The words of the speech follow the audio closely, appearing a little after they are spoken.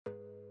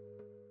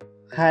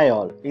Hi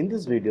all, in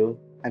this video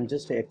I'm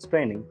just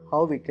explaining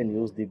how we can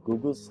use the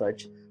Google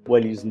search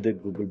while using the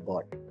Google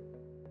bot.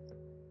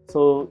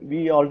 So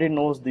we already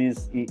know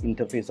this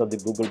interface of the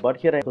Google bot.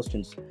 Here I have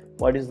questions.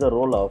 What is the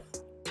role of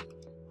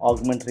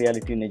augmented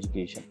reality in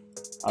education?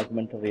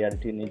 Augmented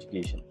reality in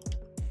education.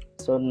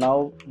 So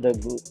now the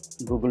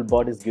Google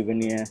bot is giving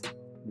me a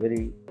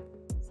very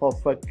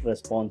perfect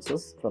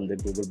responses from the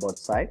Google bot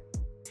side.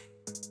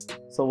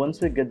 So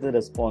once we get the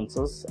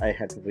responses, I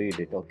have to read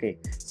it. Okay,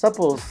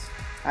 suppose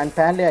and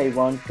finally I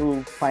want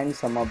to find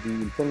some of the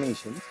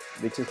information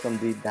which is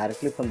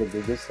directly from the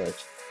Google search.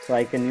 So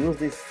I can use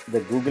the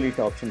Google it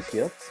options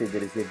here. See,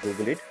 there is a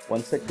Google it.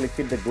 Once I click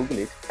it, the Google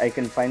it, I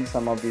can find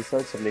some of the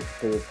search related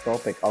to the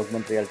topic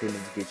augmented reality in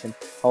education,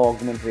 how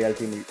augmented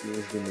reality is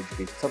used in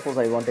education. Suppose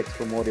I want to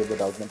explore more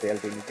about augmented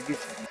reality in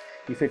education.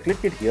 If I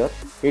click it here,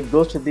 it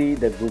goes to the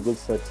Google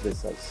search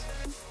results.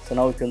 So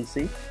now you can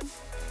see,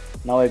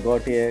 now I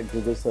got a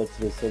Google search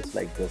results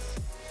like this.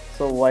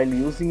 So while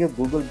using a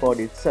Google bot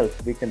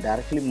itself, we can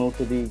directly move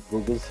to the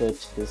Google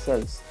search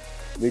results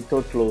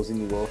without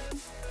closing your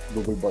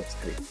Google bot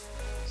screen.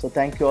 So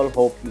thank you all,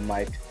 hope you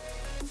might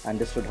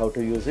understood how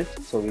to use it.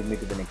 So we'll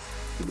meet in the next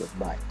video.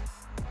 Bye.